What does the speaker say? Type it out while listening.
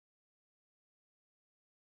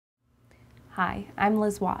Hi, I'm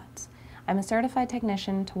Liz Watts. I'm a certified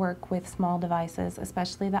technician to work with small devices,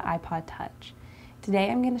 especially the iPod Touch.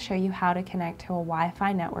 Today I'm going to show you how to connect to a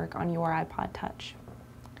Wi-Fi network on your iPod Touch.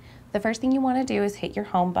 The first thing you want to do is hit your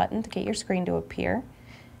home button to get your screen to appear.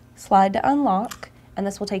 Slide to unlock, and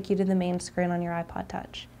this will take you to the main screen on your iPod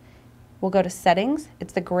Touch. We'll go to settings.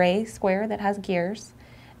 It's the gray square that has gears.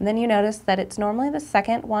 And then you notice that it's normally the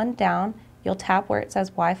second one down. You'll tap where it says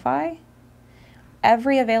Wi-Fi.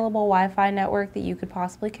 Every available Wi-Fi network that you could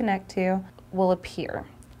possibly connect to will appear.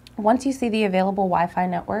 Once you see the available Wi-Fi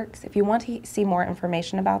networks, if you want to see more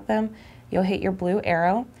information about them, you'll hit your blue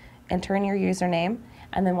arrow, enter in your username,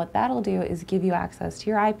 and then what that'll do is give you access to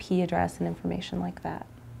your IP address and information like that.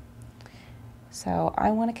 So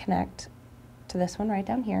I want to connect to this one right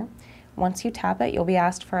down here. Once you tap it, you'll be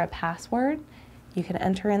asked for a password. You can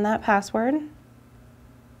enter in that password.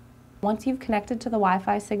 Once you've connected to the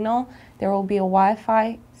Wi-Fi signal, there will be a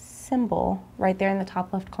Wi-Fi symbol right there in the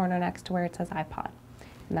top left corner next to where it says iPod.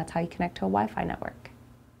 And that's how you connect to a Wi-Fi network.